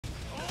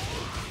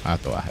I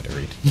thought I had a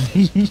read.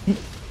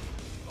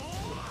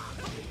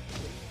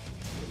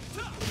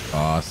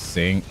 Oh,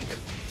 sync.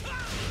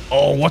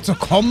 Oh, what a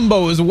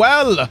combo as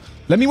well.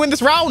 Let me win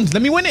this round.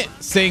 Let me win it.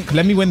 Sync.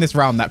 Let me win this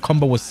round. That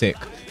combo was sick.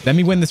 Let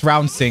me win this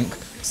round, sync.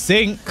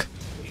 Sync.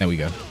 There we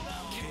go.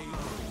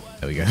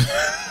 There we go.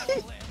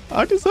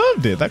 I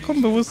deserved it. That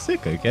combo was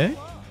sick, okay?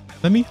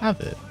 Let me have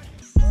it.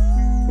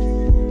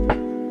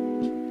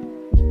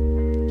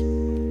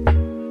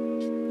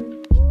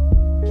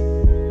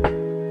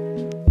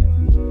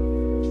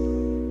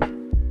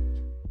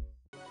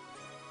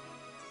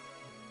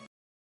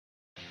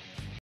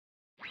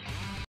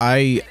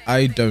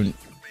 I don't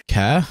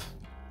care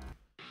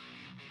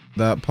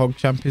that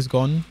PogChamp is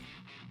gone.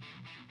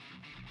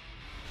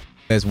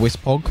 There's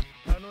Wispog.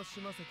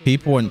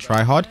 People want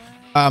tryhard.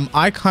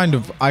 I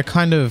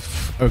kind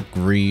of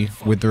agree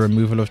with the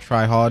removal of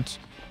tryhard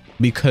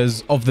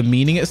because of the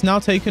meaning it's now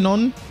taken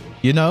on,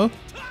 you know?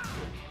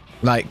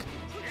 Like,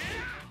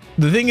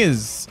 the thing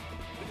is,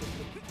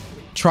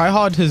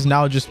 tryhard has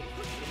now just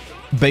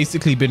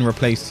basically been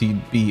replaced to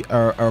be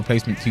a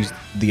replacement to use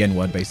the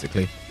N-word,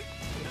 basically.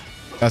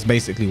 That's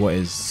basically what it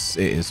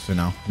is for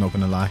now. I'm not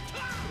gonna lie.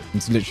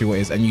 It's literally what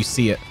it is, and you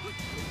see it.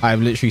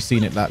 I've literally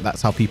seen it.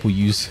 That's how people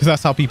use.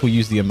 That's how people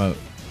use the emote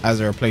as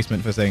a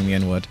replacement for saying the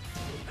N-word.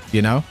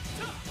 You know.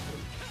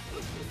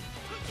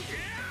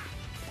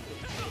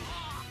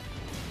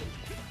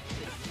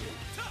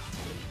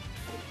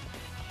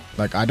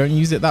 Like, I don't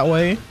use it that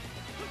way.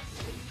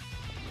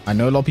 I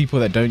know a lot of people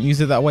that don't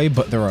use it that way,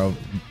 but there are a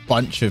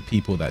bunch of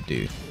people that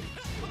do.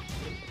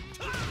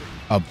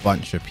 A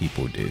bunch of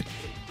people do.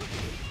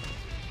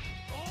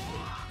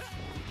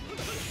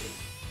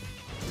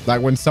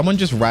 Like, when someone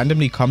just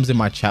randomly comes in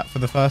my chat for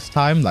the first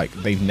time, like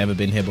they've never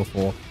been here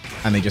before,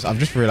 and I've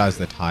just realized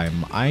the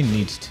time. I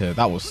need to,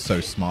 that was so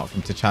smart of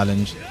him to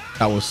challenge.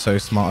 That was so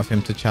smart of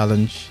him to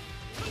challenge.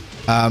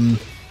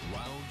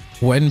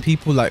 When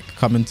people like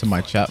come into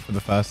my chat for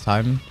the first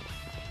time,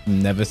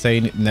 never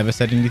said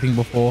anything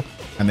before,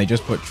 and they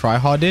just put try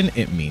hard in,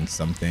 it means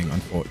something,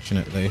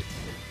 unfortunately.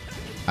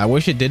 I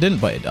wish it didn't,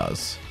 but it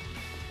does.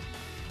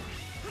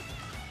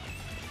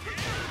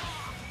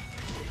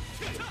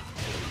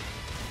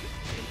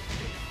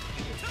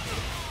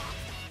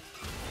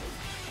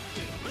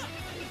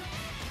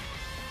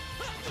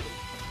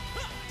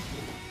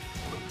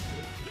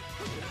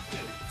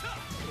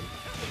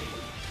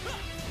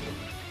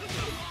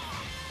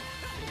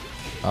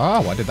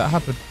 Ah, why did that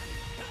happen?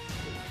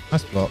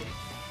 Nice block.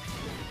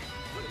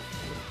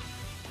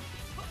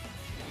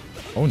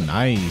 Oh,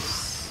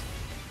 nice.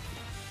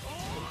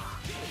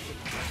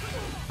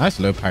 Nice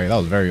low parry. That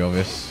was very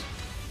obvious.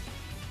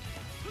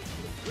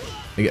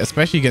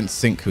 Especially against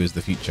Sync, who is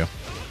the future.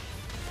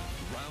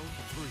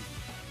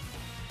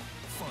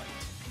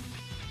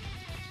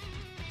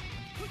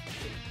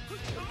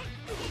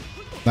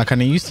 Like,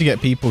 and I used to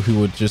get people who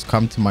would just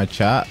come to my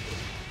chat.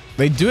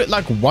 They do it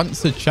like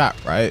once a chat,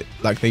 right?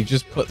 Like, they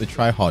just put the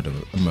try hard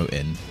emote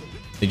in.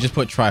 They just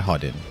put try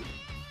hard in.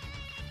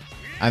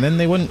 And then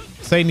they wouldn't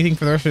say anything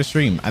for the rest of the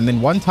stream. And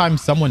then one time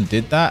someone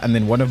did that, and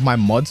then one of my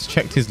mods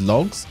checked his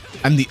logs,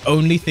 and the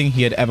only thing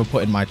he had ever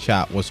put in my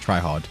chat was try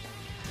hard.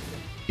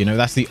 You know,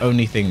 that's the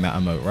only thing, that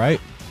emote, right?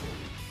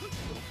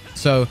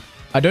 So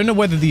I don't know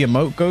whether the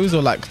emote goes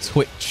or like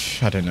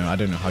Twitch. I don't know. I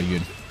don't know how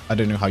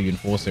you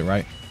enforce it,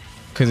 right?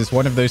 Because it's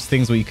one of those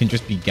things where you can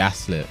just be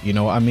gaslit. You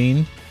know what I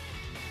mean?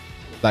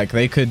 Like,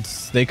 they could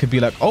be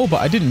like, oh, but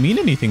I didn't mean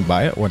anything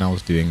by it when I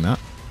was doing that.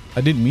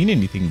 I didn't mean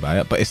anything by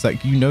it. But it's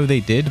like, you know,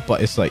 they did,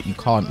 but it's like, you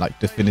can't like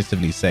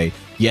definitively say,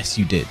 yes,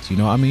 you did. You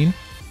know what I mean?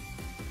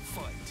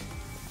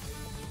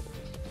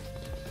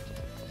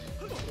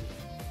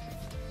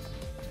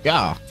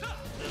 Yeah.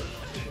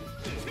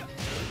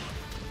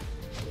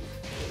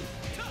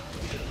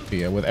 But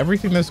yeah, with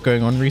everything that's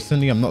going on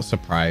recently, I'm not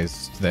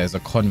surprised there's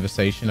a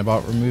conversation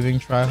about removing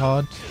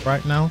tryhard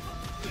right now.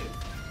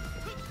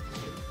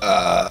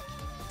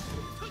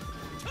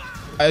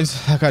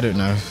 I don't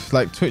know.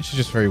 Like, Twitch is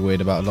just very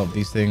weird about a lot of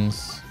these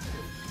things.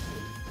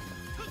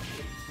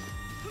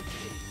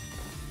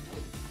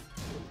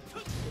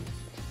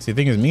 See, the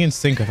thing is, me and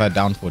Sync have had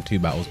down forward 2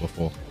 battles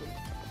before.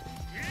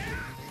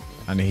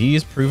 And he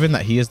has proven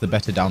that he is the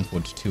better down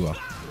forward 2er.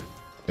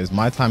 It's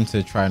my time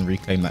to try and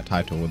reclaim that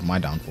title with my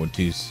down forward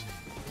 2s.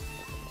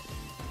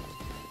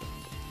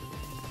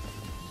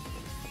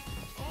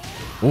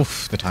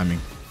 Oof, the timing.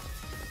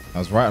 I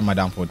was right on my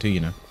down forward 2, you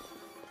know.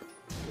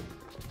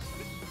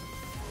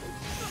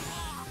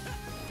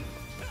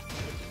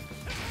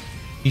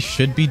 He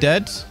should be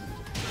dead.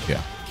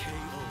 Yeah.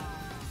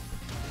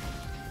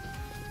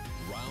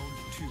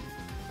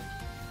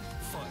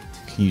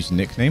 Can you use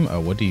nickname?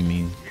 Oh, what do you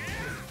mean?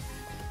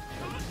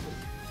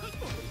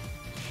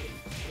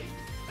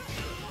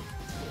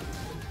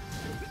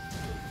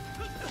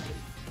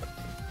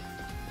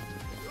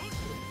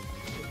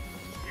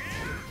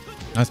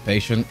 Nice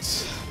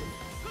patience.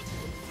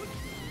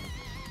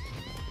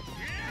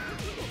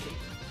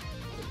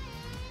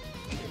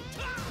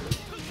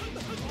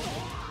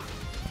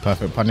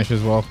 Perfect punish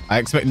as well. I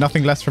expect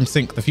nothing less from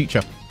Sync, the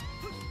future.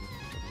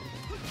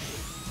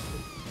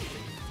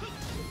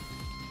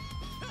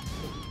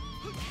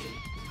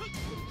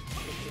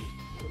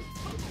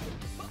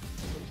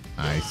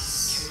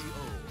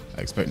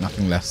 I expect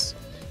nothing less.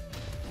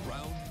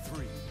 Round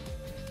 3.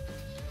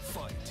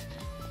 Fight.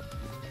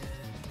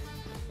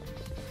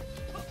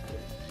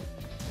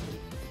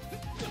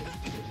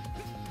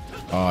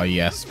 Oh,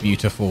 yes.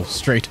 Beautiful.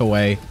 Straight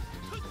away.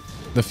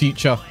 The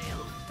future.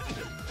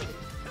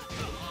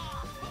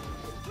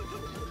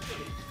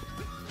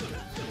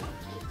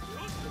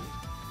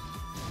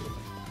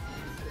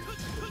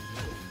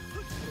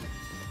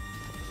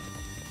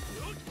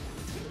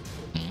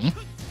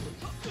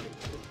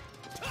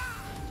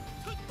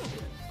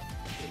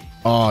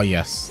 Oh,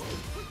 yes.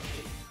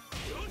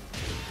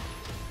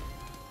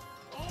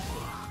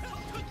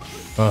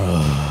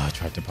 Oh, I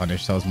tried to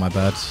punish. That was my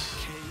bad.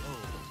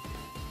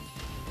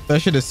 I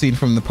should have seen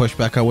from the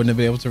pushback. I wouldn't have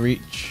been able to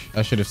reach.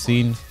 I should have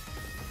seen.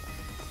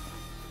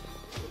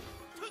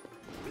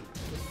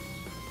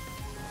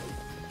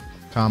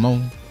 Come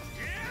on.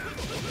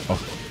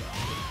 Oh.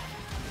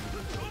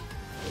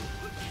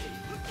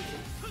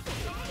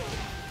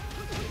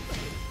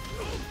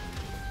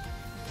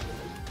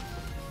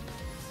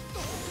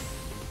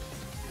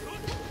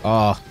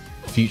 Ah,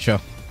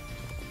 future.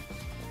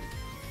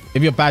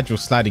 If you're bad, you'll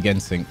slide again,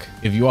 Sync.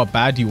 If you are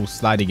bad, you will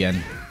slide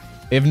again.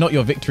 If not,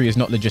 your victory is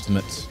not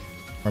legitimate.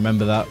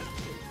 Remember that.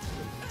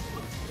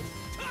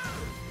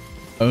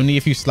 Only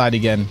if you slide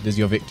again does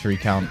your victory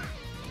count.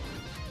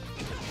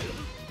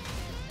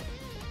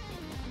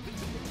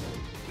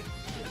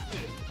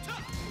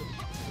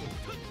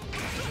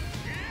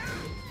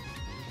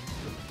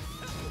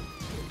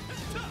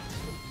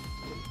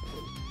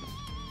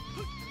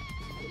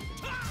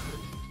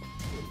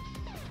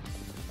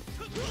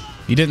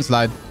 You didn't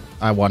slide.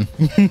 I won.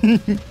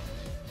 You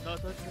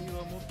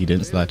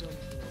didn't slide.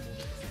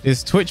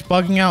 Is Twitch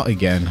bugging out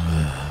again?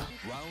 Round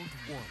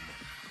 1.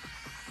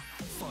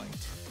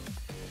 Fight.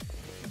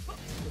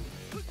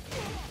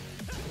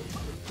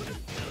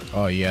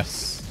 Oh,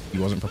 yes. He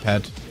wasn't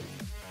prepared.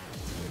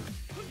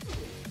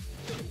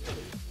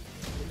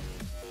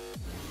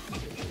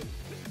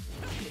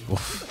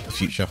 Oof, the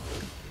future.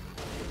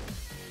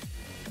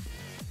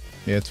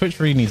 Yeah, Twitch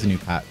really needs a new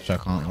patch, I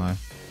can't lie.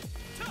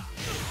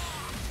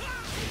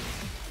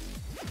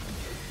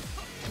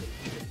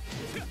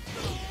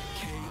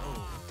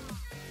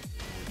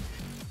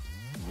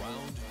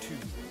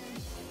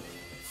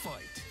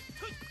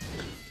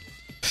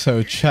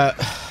 So chat,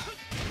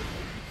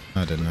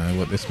 I don't know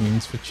what this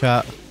means for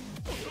chat.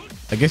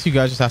 I guess you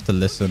guys just have to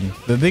listen.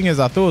 The thing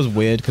is, I thought it was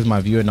weird because my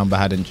viewer number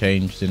hadn't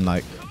changed in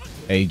like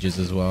ages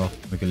as well.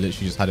 Like it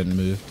literally just hadn't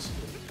moved.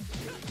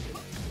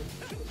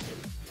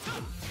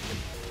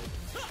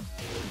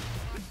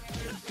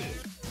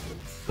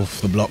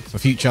 Oof, the block for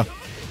future.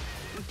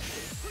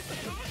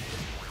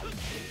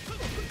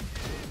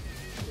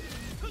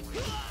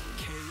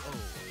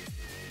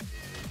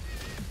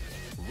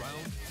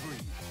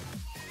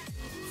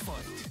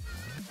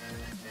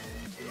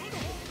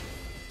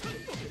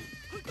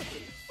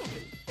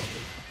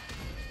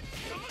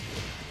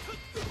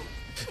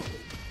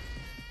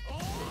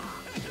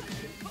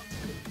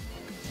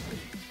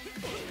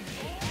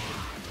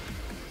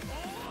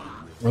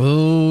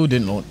 Oh,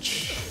 didn't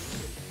launch.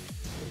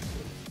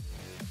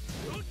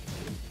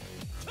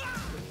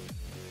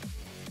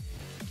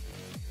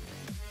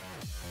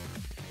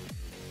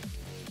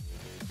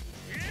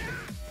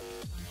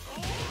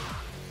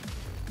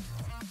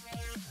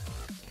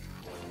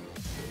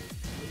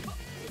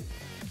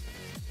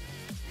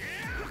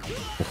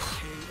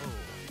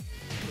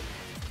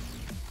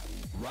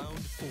 Round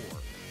 4.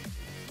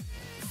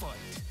 Fight.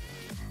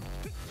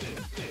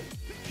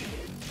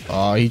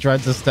 Oh, he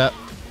tried to step.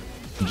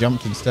 He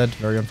jumped instead.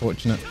 Very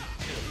unfortunate.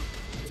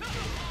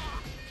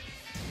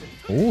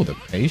 Oh, the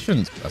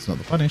patience. That's not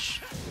the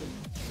punish.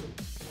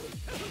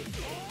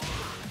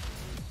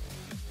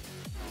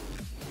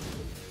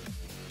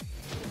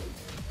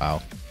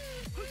 Wow.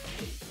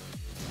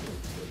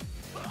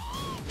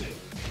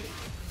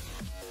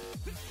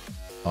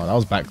 Oh, that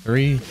was back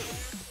 3.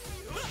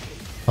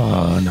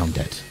 Oh, now I'm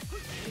dead.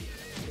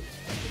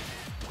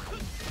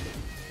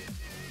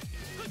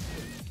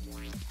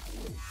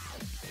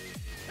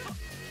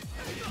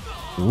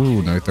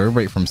 Ooh, no throw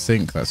break from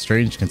Sync. That's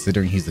strange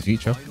considering he's the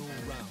future.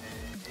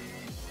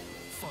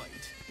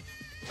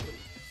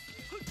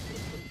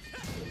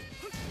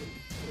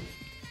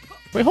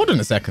 Wait, hold on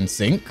a second,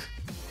 Sync.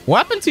 What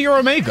happened to your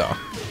Omega?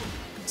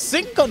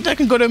 Sync got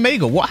Tekken got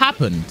Omega. What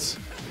happened?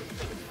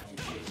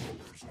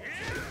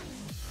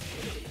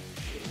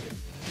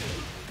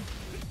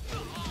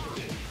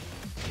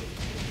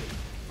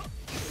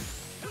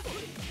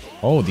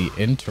 Oh, the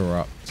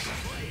interrupt.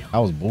 That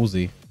was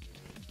ballsy.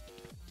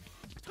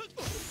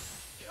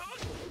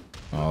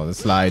 Oh, the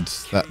slide.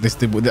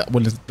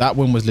 That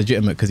one was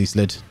legitimate because he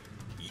slid.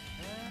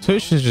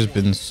 Twitch has just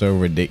been so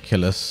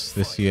ridiculous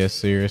this year.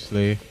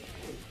 Seriously,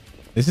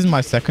 this is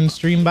my second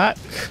stream back.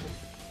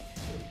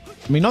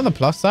 I mean, on the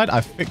plus side, I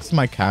fixed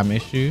my cam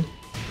issue.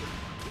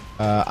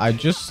 I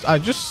just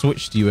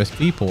switched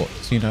USB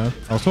ports. You know,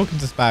 I was talking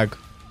to Spag.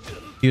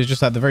 He was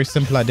just like the very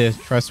simple idea: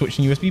 try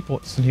switching USB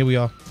ports, and here we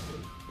are.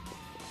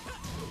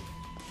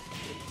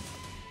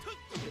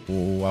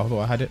 Oh, I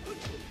thought I had it.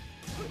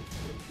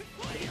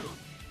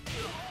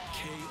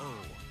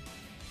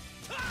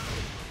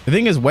 The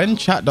thing is, when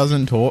chat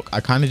doesn't talk, I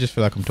kind of just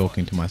feel like I'm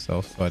talking to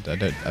myself. So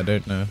I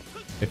don't know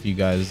if you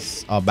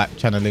guys are back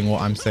channeling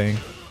what I'm saying.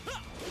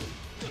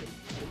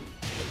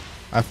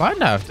 I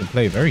find I have to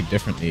play very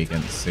differently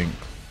against Sync.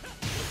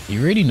 He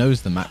really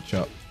knows the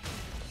matchup.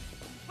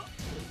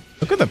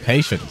 Look at the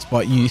patience,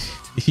 but you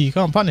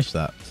can't punish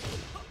that.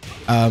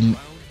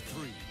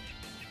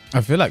 I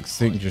feel like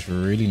Sync just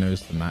really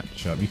knows the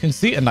matchup. You can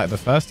see it in like the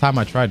first time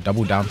I tried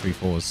double down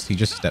 3-4s, he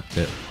just stepped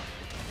it.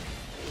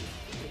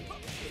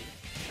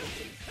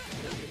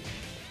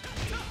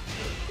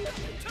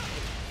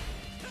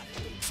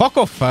 Fuck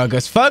off,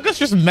 Fergus. Fergus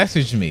just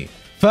messaged me.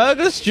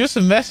 Fergus just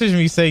messaged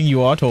me saying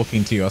you are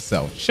talking to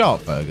yourself. Shut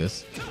up,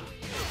 Fergus.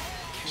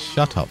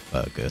 Shut up,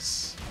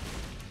 Fergus.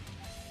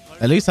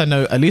 At least I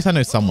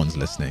know someone's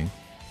listening.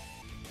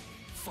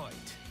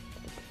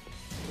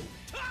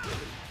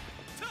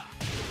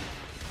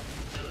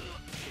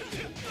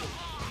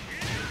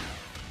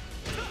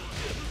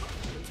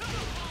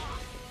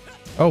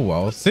 Oh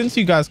well, since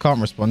you guys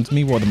can't respond to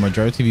me, well, the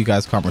majority of you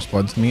guys can't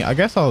respond to me, I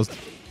guess I'll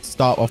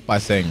start off by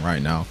saying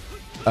right now,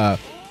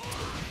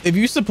 if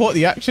you support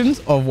the actions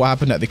of what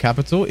happened at the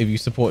Capitol, if you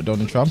support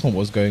Donald Trump and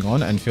what's going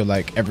on and feel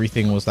like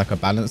everything was like a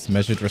balanced,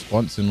 measured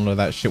response and all of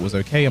that shit was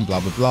okay and blah,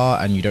 blah, blah,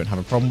 and you don't have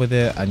a problem with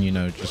it and, you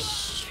know,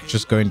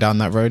 just going down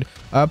that road,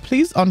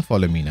 please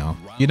unfollow me now.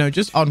 You know,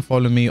 just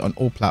unfollow me on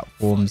all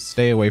platforms.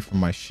 Stay away from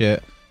my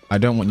shit. I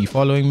don't want you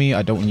following me.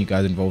 I don't want you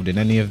guys involved in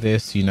any of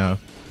this, you know.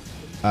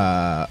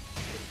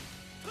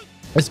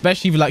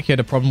 Especially if like you had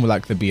a problem with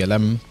like the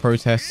BLM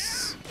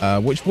protests,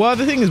 which were,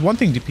 the thing is, one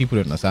thing people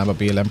don't understand about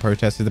BLM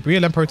protests is the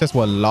BLM protests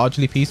were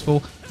largely peaceful.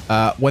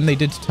 When they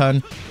did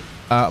turn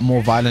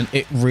more violent,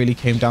 it really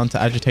came down to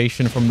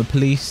agitation from the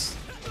police.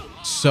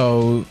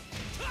 So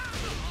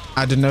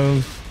I don't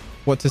know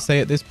what to say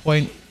at this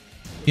point,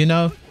 you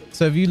know.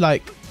 So if you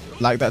like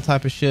that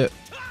type of shit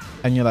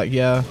and you're like,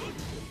 yeah,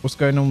 what's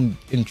going on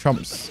in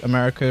Trump's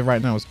America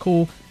right now is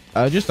cool,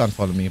 just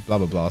unfollow me, blah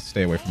blah blah,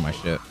 stay away from my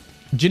shit.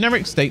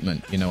 Generic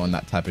statement, you know, on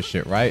that type of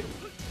shit, right?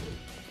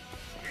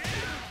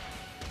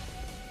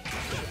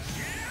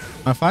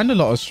 I find a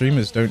lot of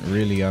streamers don't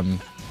really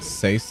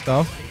say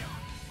stuff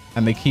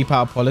and they keep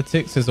out of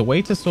politics as a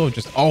way to sort of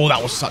just, oh,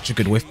 that was such a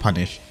good whiff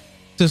punish,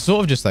 to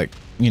sort of just like,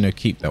 you know,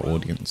 keep their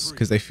audience,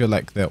 because they feel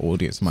like their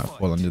audience might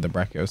fall under the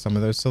bracket of some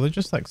of those, so they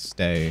just like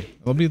stay.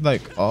 They'll be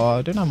like, oh,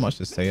 I don't have much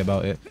to say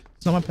about it,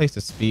 it's not my place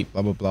to speak,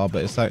 blah blah blah.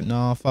 But it's like,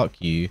 nah, fuck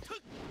you.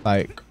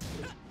 Like,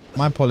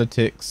 my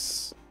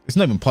politics, it's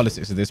not even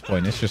politics at this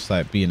point, it's just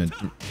like being a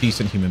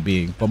decent human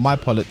being. But my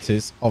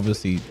politics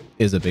obviously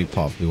is a big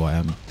part of who I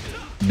am,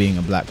 being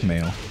a black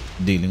male,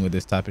 dealing with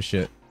this type of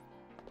shit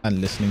and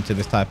listening to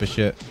this type of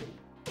shit.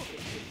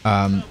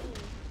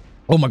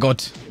 Oh my god,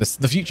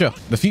 the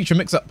future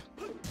mix up.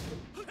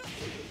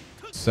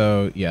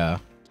 So yeah,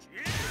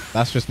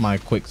 that's just my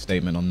quick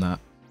statement on that,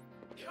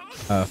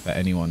 for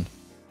anyone.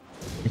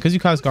 Because you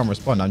guys can't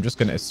respond, I'm just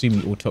gonna assume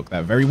you all took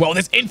that very well.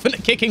 This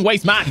infinite kicking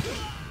waste, man.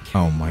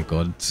 Oh my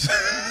god.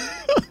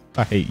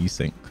 I hate you,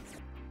 Sync.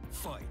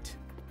 Fight.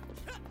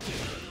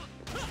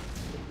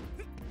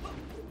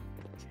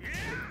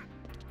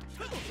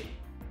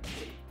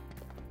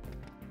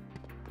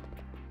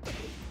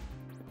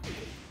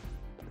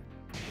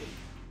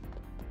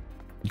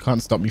 You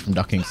can't stop me from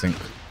ducking, Sync.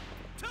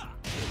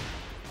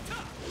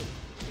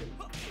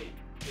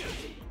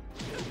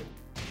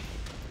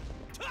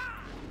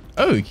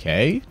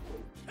 Okay.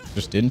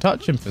 Just didn't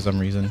touch him for some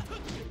reason.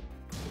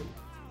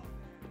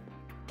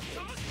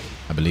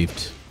 I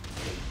believed.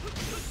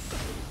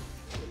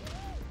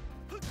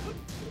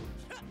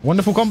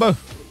 Wonderful combo.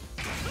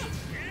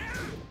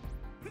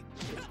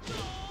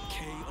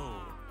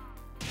 KO.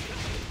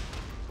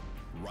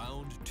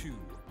 Round 2.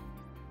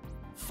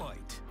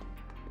 Fight.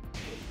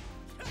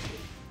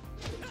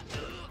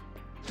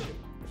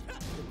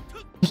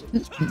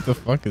 What the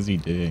fuck is he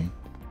doing?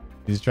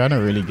 He's trying to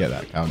really get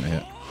that counter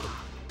hit.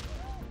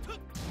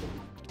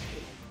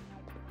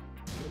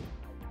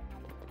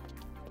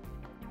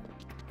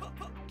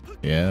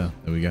 Yeah,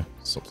 there we go.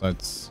 Swap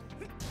sides.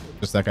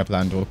 Just like I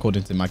planned, or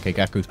according to my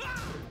Keikaku.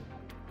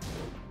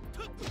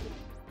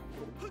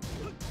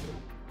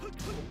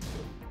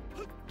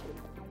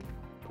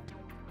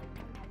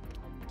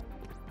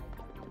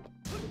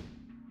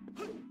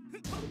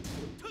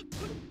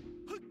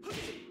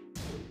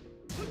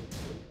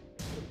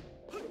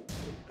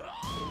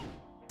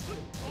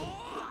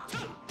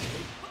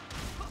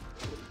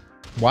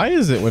 Why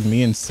is it when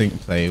me and Sync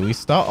play, we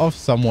start off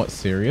somewhat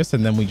serious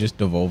and then we just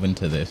devolve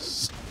into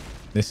this?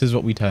 This is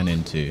what we turn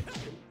into.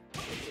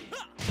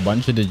 A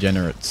bunch of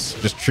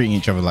degenerates just treating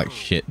each other like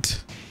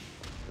shit.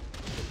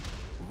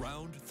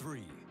 Round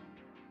 3.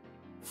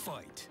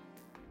 Fight.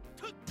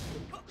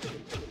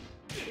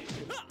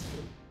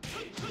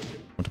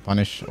 Want to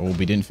punish? Oh,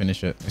 we didn't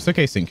finish it. It's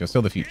okay, Sync. You're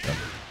still the future.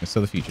 You're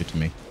still the future to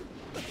me.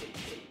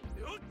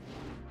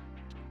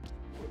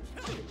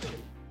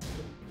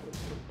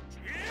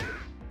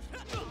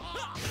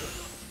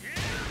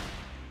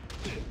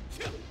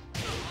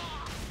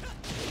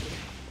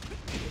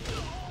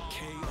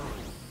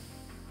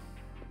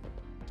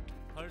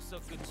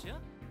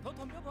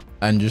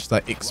 and just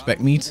like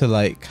expect me to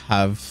like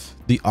have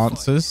the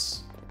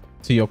answers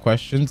to your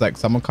questions. Like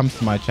someone comes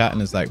to my chat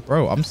and is like,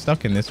 bro, I'm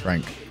stuck in this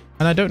rank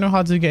and I don't know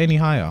how to get any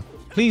higher.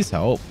 Please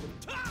help.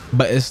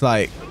 But it's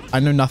like,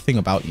 I know nothing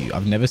about you.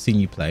 I've never seen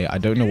you play. I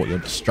don't know what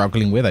you're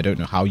struggling with. I don't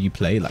know how you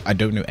play. Like, I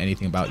don't know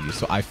anything about you.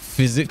 So I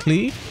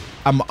physically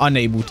am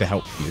unable to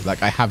help you.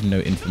 Like, I have no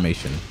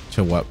information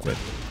to work with.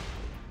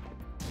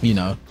 You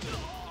know?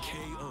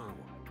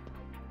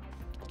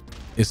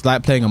 It's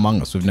like playing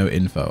Among Us with no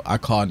info. I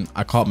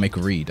can't make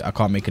a read. I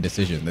can't make a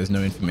decision. There's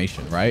no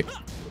information, right?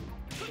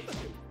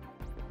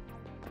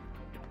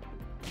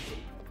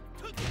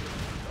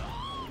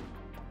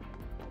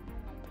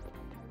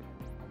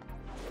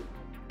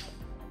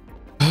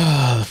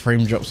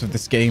 Frame drops of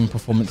this game,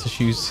 performance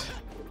issues.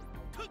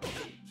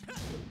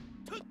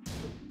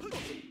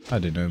 I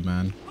don't know,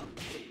 man.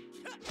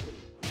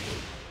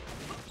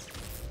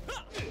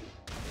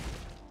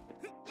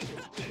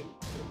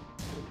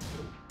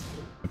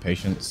 The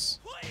patience.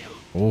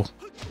 Oh.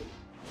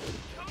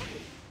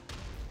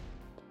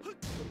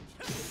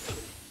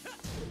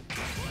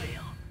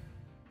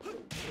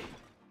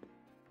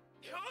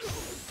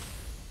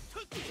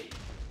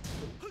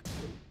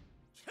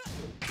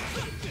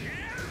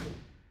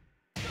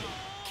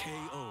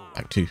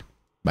 Back two.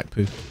 Back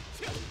poo.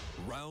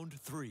 Round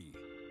 3.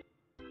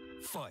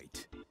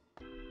 Fight.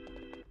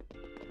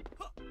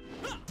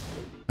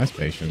 Nice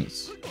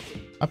patience.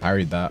 I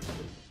parried that.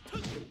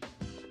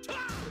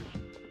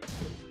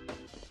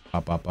 Bow,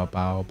 bow, bow,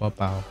 bow, bow,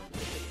 bow.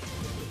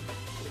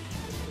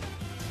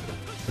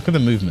 Look at the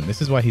movement.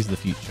 This is why he's the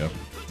future.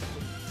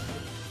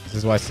 This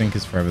is why Sync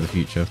is forever the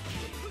future.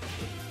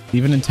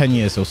 Even in 10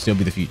 years, he'll still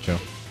be the future.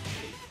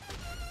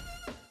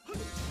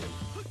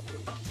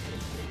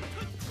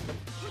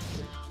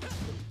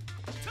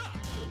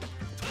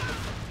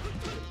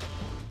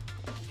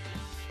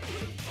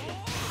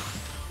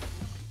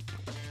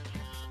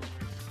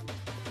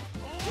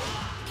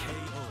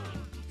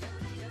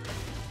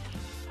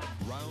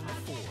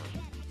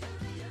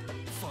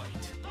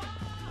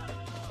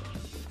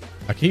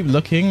 I keep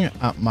looking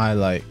at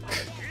my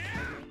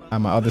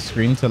other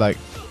screen to like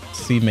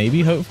see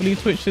maybe hopefully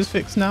Twitch is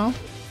fixed now,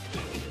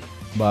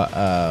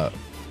 but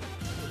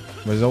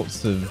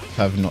results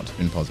have not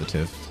been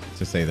positive,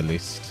 to say the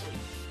least.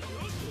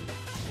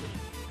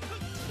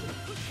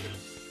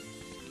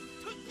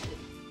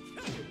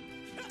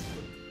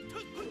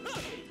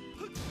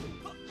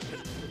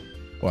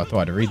 Oh, I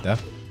thought I'd read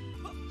that.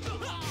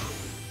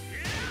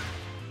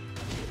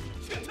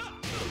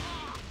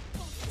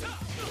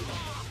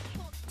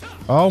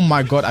 Oh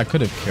my god, I could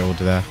have killed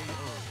there.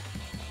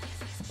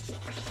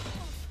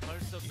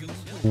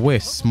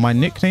 Whis, my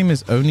nickname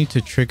is only to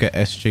trigger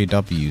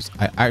SJWs.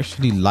 I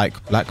actually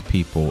like black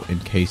people, in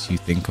case you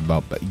think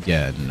about, but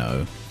yeah,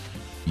 no.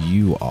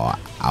 You are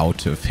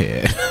out of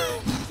here.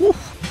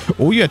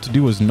 All you had to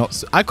do was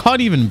not... I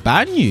can't even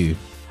ban you.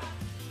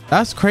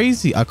 That's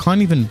crazy. I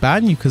can't even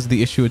ban you because of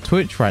the issue with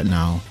Twitch right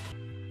now.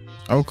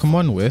 Oh, come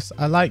on, Whis.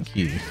 I like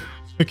you.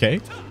 Okay.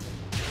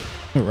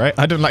 All right.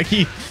 I don't like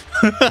you.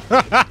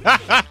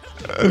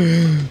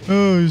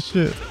 Oh,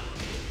 shit.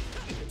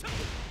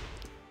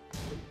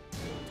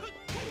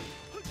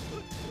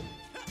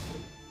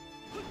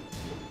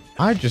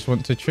 I just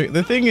want to trick.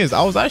 The thing is,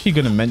 I was actually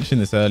going to mention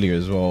this earlier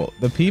as well.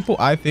 The people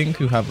I think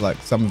who have like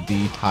some of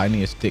the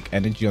tiniest dick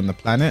energy on the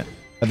planet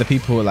are the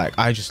people who are like,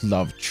 I just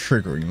love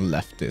triggering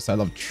leftists. I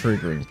love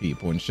triggering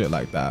people and shit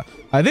like that.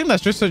 I think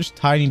that's just such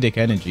tiny dick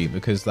energy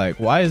because like,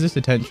 why is this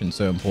attention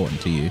so important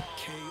to you?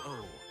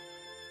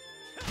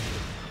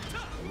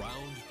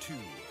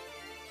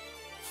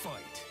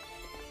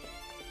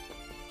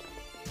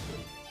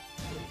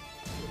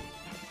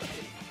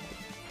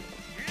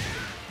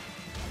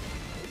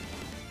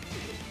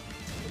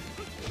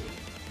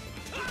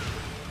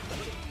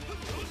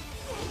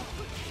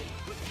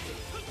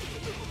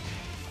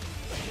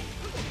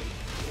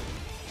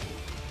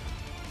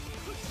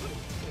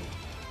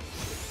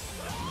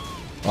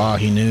 Oh,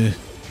 he knew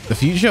the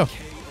future.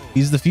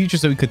 He's the future,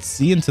 so he could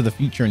see into the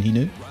future, and he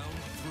knew.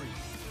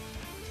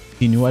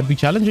 He knew I'd be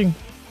challenging.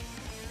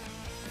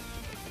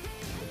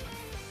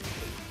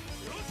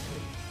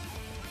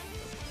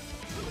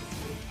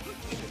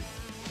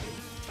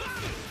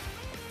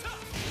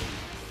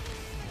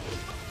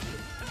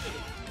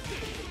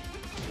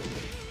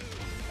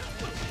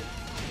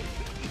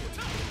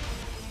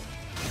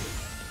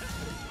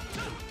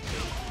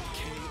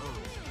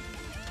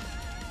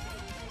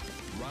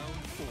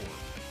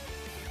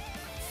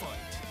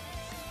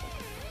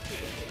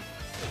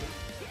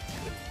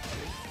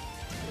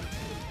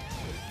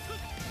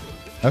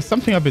 That's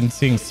something I've been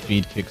seeing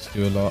Speed Kicks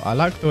do a lot. I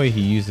like the way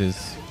he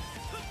uses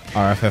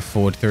RFF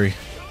forward 3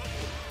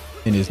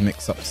 in his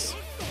mix-ups.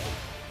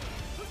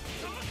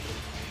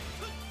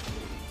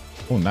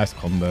 Oh, nice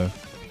combo.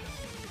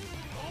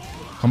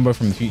 Combo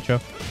from the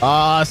future.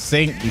 Ah,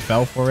 Sync, you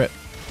fell for it.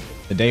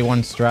 The day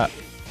one strat.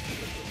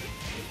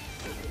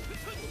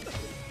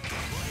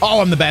 Oh,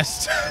 I'm the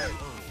best.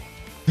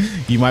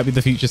 You might be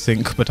the future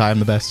Sync, but I am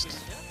the best.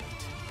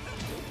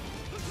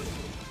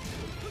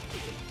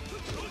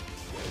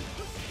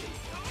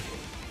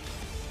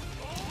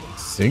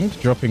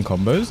 Sync dropping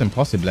combos?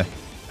 Impossible.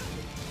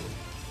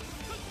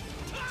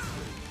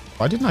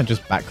 Why didn't I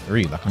just back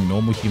 3 like a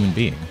normal human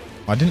being?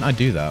 Why didn't I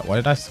do that? Why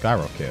did I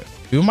skyrocket?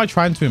 Who am I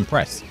trying to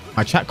impress?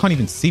 My chat can't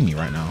even see me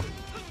right now.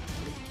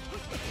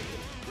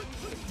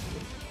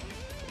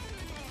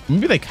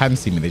 Maybe they can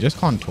see me. They just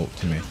can't talk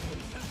to me.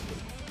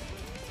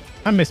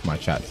 I miss my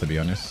chat, to be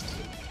honest.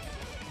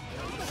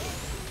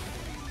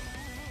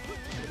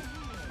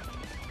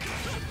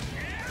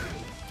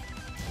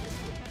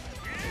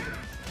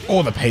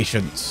 Oh, the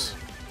patience.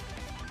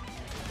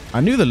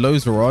 I knew the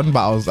lows were on,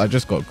 but I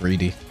just got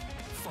greedy.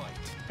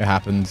 It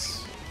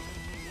happens.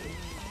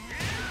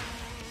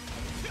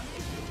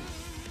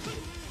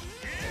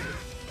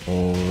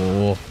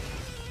 Oh.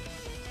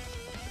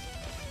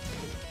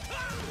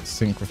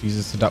 Sync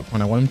refuses to duck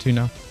when I want him to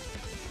now.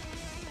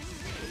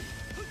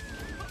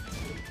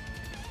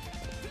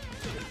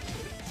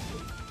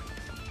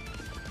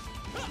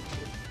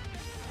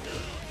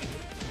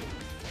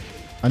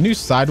 I knew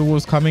sidewall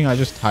was coming. I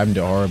just timed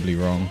it horribly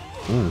wrong.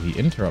 Ooh, he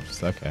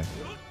interrupts. Okay.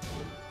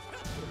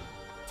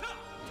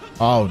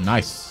 Oh,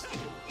 nice.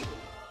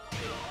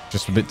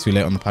 Just a bit too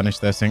late on the punish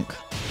there, Sync.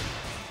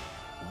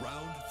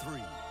 Round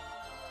 3.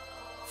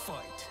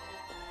 Fight.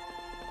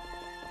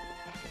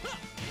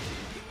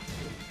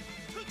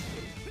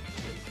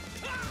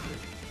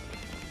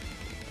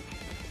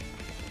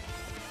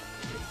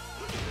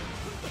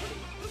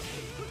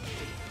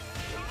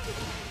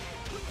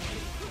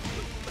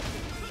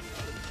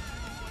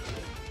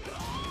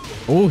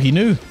 Oh, he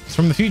knew. It's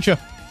from the future.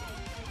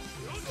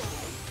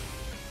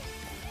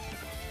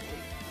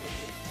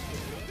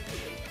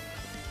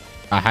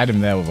 I had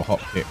him there with a hop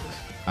kick.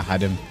 I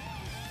had him.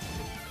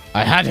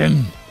 I had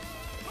him.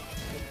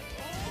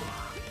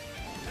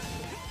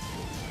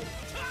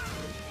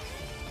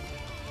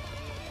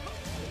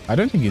 I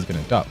don't think he's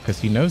going to duck because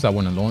he knows I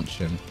want to launch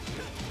him.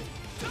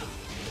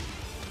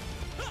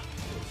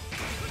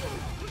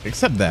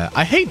 Except there.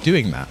 I hate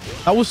doing that.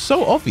 That was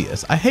so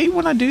obvious. I hate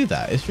when I do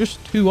that. It's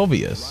just too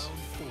obvious.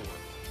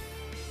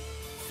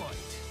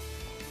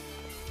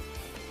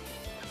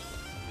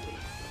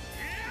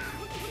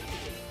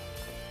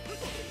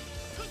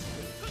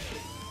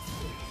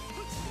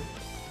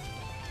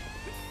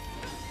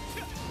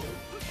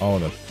 Oh,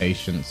 the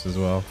patience as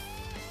well.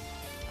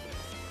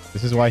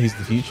 This is why he's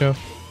the future.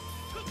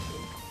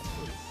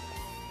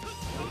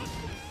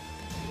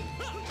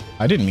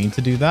 I didn't mean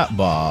to do that,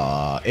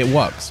 but it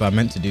works, so I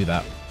meant to do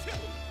that.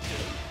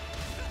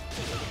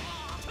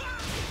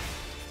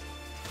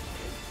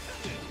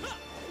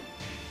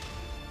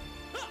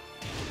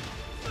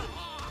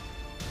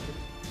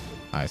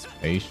 Nice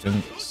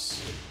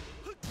patience.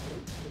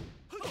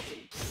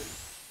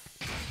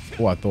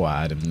 Oh, I thought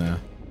I had him there.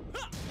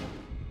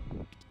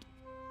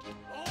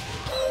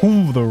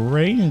 Oh, the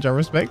range. I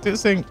respect it,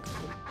 Sync.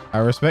 I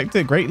respect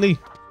it greatly.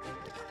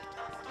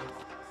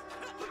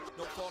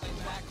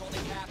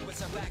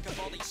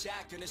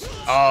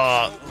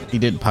 Oh, he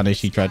didn't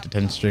punish. He tried to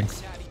 10 string.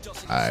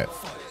 All right.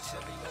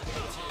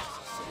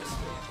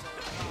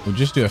 We'll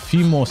just do a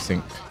few more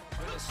Sync.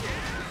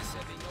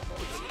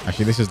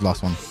 Actually, this is the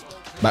last one.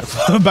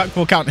 Back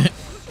for count it.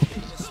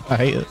 I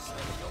hate it.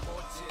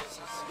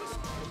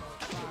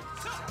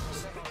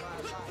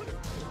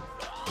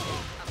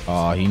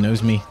 Oh, he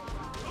knows me.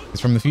 It's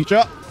from the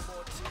future.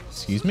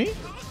 Excuse me.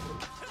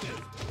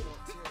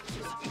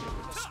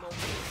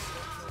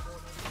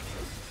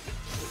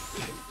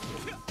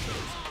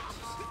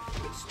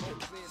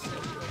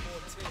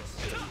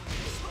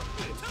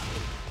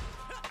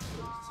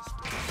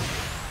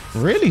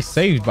 Really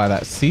saved by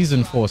that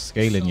season 4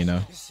 scaling, you know.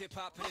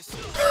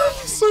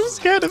 So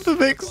scared of the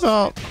mix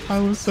up. I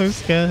was so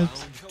scared.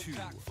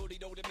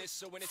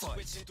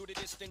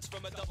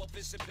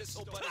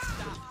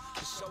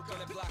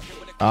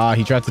 Ah,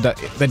 he tried to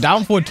the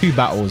down forward 2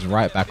 battle was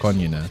right back on,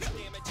 you know.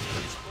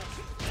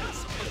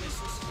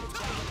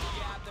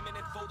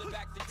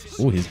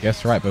 Oh, he's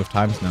guessed right both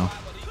times now.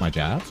 My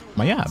jab,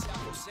 my yab.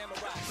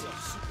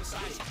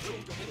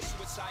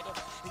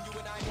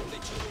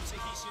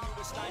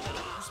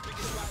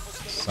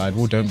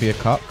 Sidewall, don't be a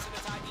cuck.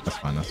 That's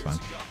fine, that's fine.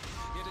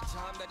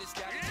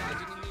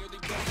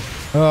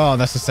 Oh,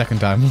 that's the second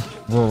time.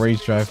 Raw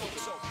rage drive.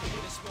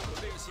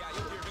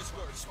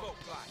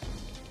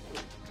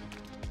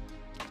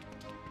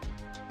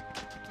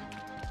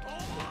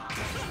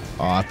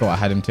 Oh, I thought I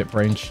had him tip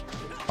range.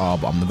 Oh,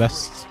 but I'm the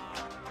best.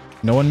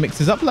 No one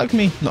mixes up like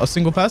me. Not a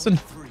single person.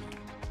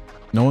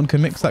 No one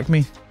can mix like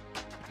me.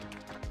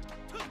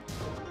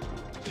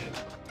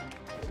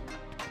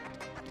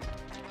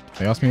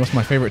 They asked me what's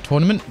my favorite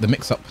tournament. The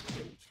mix-up.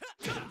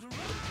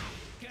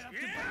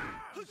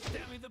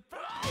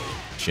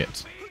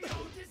 Shit.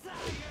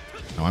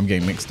 Now I'm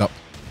getting mixed up.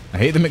 I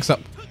hate the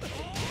mix-up.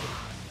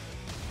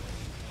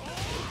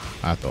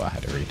 I thought I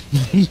had to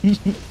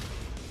read.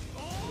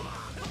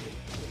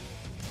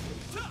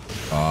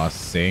 Ah,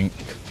 Sync.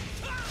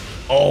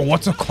 Oh,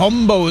 what a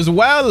combo as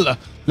well.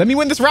 Let me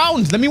win this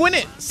round. Let me win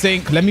it.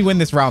 Sync. Let me win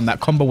this round. That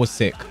combo was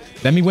sick.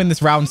 Let me win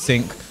this round,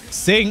 Sync.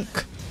 Sync.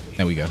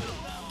 There we go.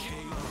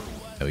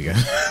 There we go.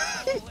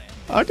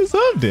 I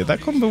deserved it.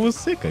 That combo was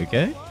sick,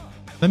 okay?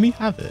 Let me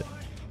have it.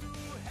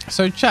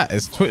 So chat,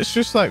 is Twitch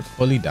just like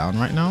fully down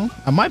right now?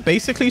 Am I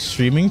basically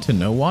streaming to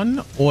no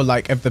one? Or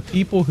like if the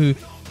people who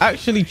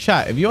actually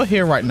chat, if you're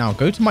here right now,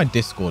 go to my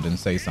Discord and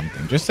say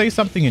something. Just say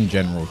something in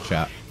general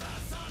chat.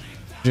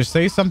 Just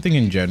say something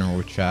in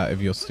general chat if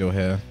you're still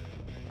here.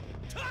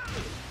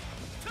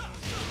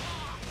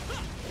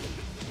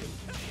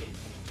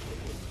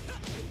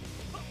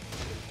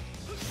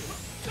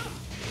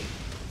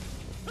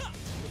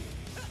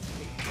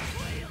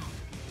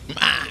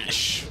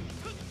 Mash.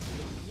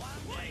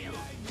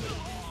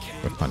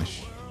 Good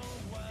punish.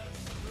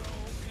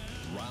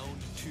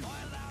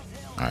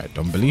 All right,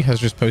 Dombili has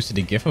just posted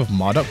a gif of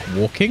Marduk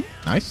walking.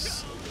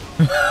 Nice.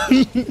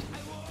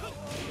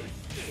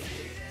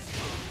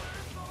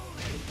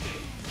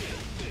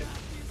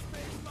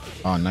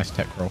 Oh, nice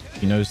tech roll.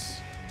 He knows.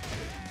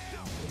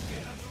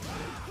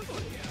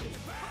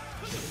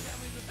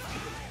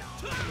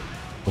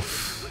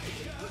 Oof.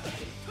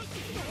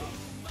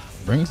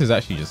 Rings is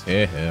actually just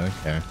here.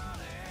 Okay.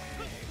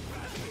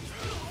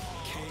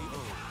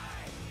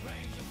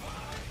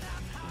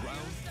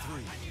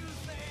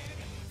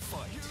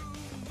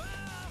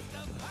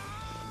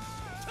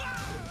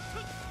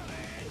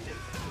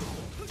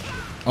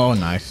 Oh,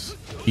 nice.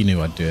 He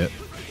knew I'd do it.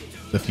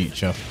 The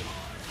future.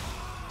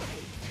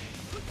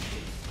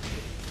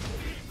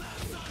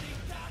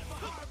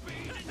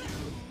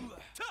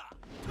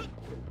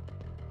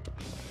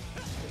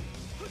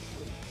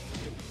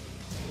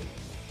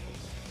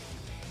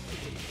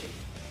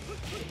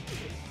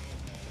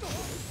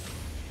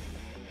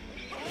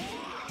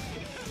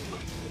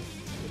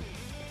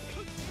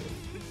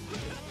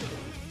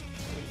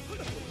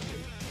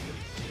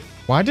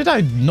 Why did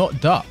I not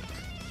duck?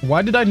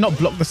 Why did I not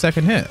block the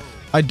second hit?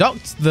 I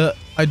ducked the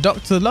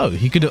low.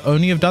 He could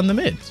only have done the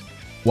mid.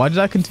 Why did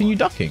I continue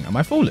ducking? Am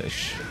I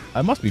foolish?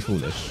 I must be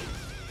foolish.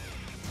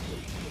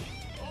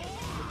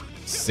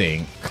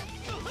 Sink.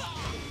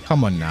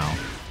 Come on now.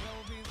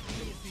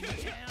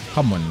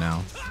 Come on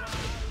now.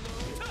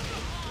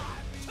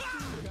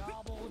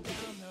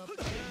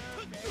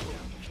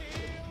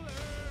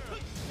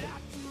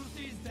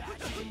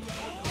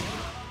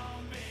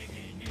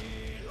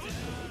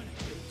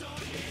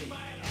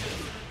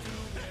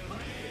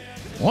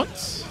 What?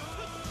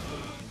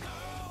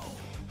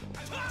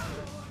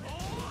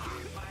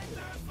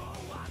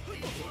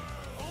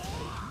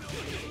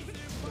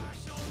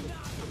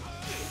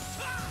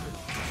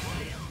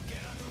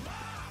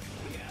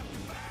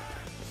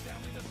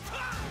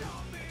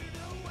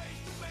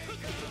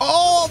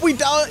 Oh, we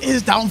down.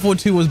 His down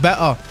 4-2 was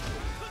better.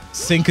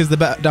 Sync is the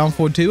better down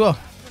 4-2er.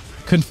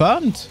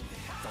 Confirmed.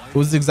 It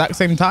was the exact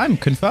same time.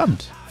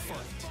 Confirmed.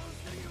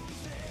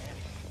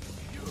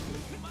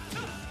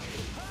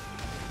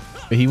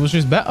 But he was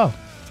just better.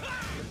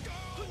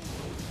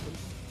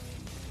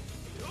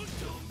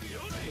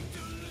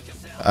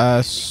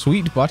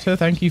 Sweet butter,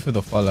 thank you for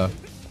the follow.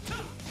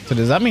 So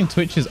does that mean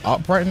Twitch is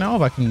up right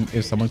now?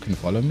 If someone can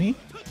follow me?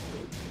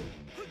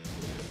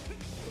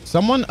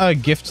 Someone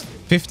gift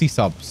 50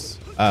 subs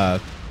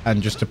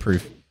and just to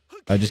prove.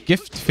 Just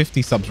gift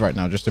 50 subs right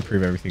now just to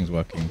prove everything's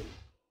working.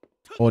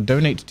 Or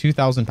donate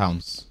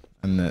 £2,000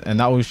 and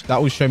that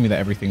will show me that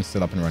everything's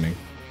still up and running,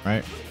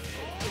 right?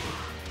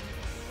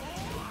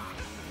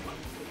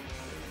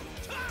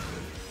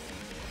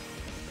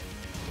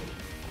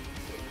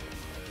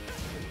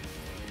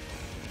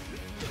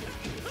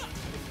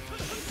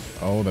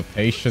 Oh, the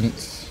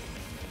patience.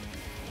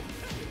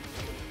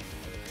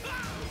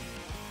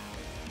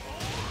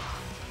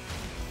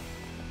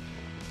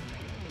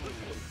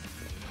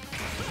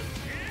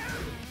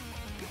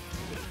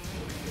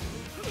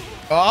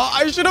 Oh,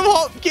 I should have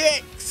hop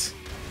kicked.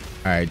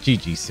 All right,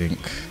 GG Sync.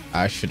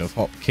 I should have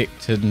hop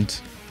kicked and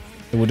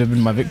it would have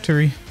been my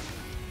victory.